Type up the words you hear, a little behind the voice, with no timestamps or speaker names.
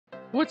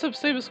What's up,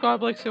 Saber Squad?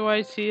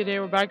 BlakeCTV. Today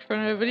we're back for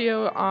another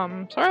video.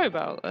 Sorry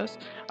about this.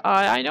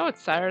 I know it's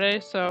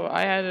Saturday, so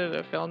I had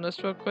to film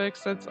this real quick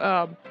since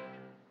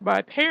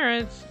my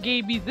parents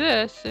gave me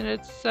this, and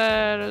it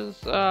says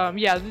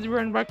yeah,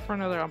 we're back for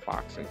another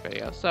unboxing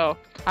video. So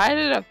I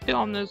had to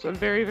film this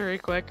very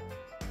quick.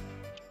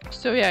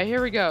 So yeah,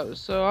 here we go.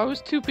 So I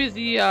was too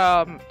busy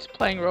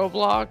playing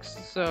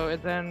Roblox,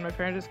 and then my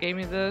parents just gave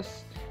me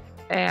this.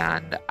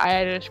 And I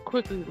had to just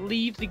quickly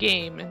leave the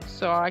game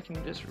so I can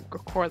just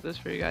record this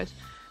for you guys.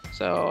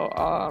 So,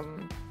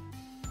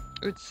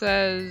 it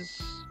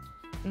says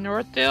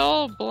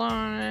Northdale,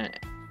 Bologna,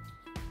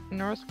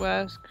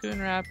 Northwest, Coon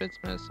Rapids,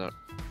 Minnesota.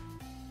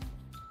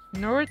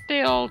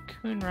 Northdale,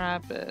 Coon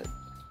Rapids.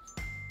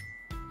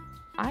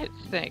 I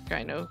think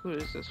I know who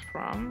is this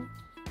from.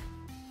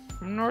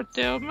 From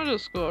Northdale Middle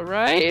School,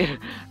 right?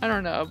 I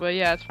don't know, but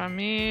yeah, it's from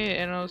me,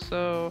 and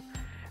also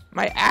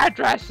my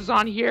address is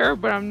on here,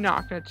 but I'm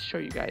not going to show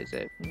you guys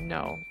it.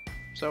 No.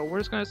 So we're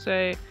just going to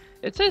say,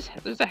 it says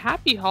there's a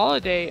happy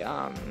holiday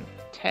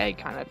tag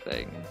kind of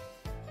thing.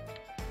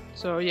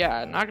 So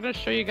yeah, I'm not going to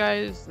show you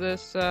guys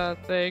this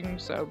thing,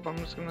 so I'm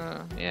just going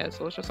to, yeah,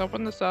 so let's just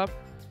open this up.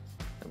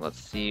 And let's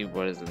see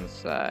what is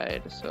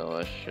inside. So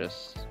let's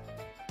just,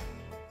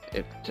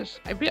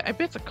 I bet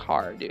it's a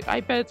card, dude.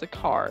 I bet it's a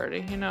card,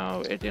 you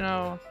know,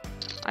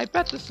 I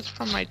bet this is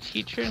from my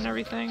teacher and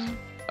everything.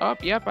 Oh,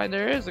 yep,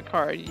 there is a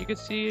card. You can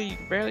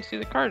barely see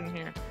the card in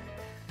here.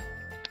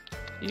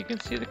 You can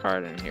see the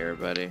card in here,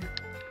 buddy.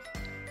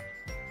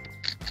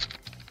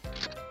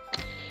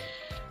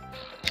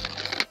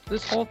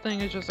 This whole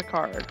thing is just a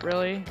card,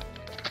 really?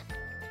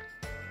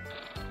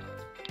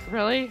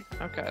 Really?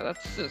 Okay,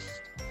 let's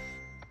just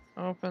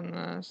open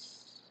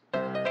this.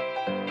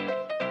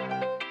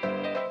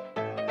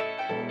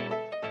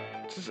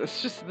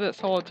 It's just this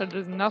whole time.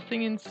 There's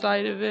nothing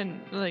inside of it,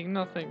 like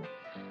nothing.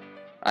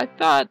 I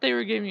thought they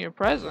were giving me a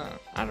present.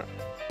 I don't.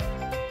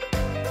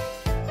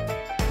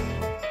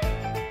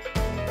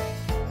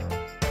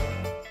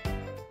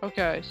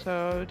 Okay,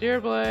 so dear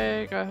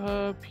Blake, I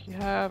hope you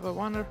have a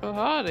wonderful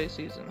holiday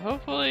season.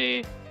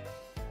 Hopefully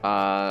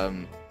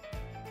Happy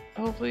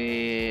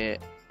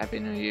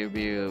New Year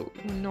be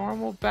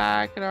normal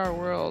back in our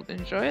world.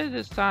 Enjoy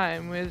this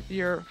time with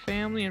your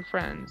family and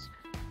friends.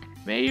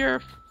 May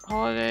your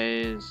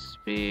holidays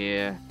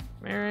be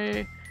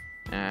merry.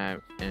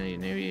 And the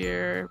new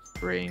year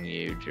bring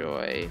you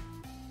joy.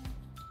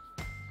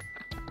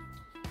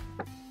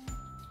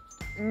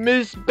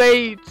 Miss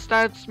Bates,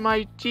 that's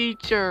my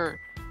teacher.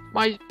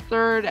 My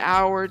third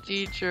hour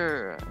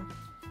teacher.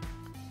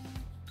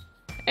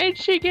 And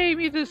she gave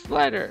me this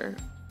letter.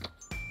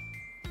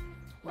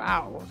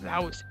 Wow,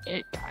 that was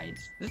it,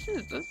 guys. This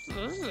is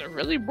a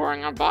really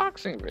boring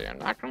unboxing video, I'm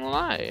not gonna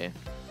lie.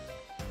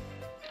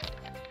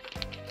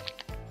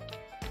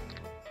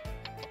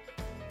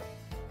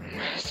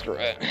 Screw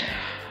it.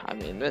 I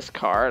mean, this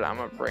card, I'm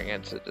gonna bring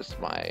it to just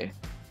my...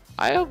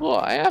 I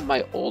have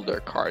my older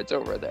cards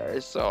over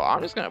there, so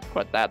I'm just gonna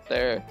put that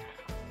there.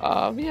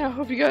 Yeah, I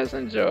hope you guys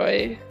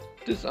enjoy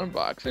this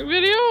unboxing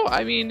video.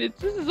 I mean,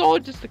 this is all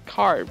just a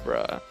card,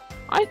 bruh.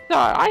 I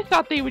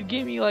thought they would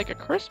give me like a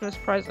Christmas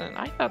present.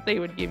 I thought they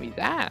would give me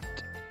that.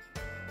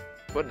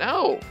 But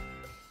no.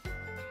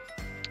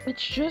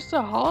 It's just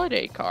a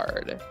holiday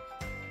card.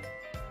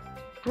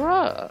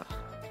 Bruh.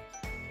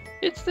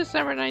 It's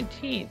December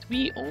 19th.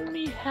 We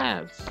only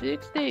have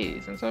 6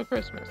 days until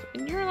Christmas.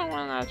 And you're the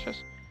one that's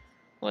just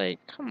like,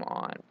 come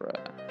on,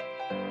 bruh.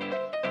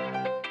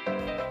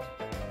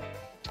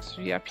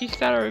 So yeah,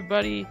 peace out,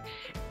 everybody.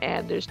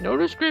 And there's no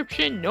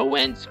description, no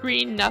end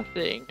screen,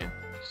 nothing.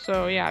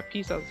 So yeah,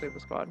 peace out,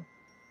 Saber Squad.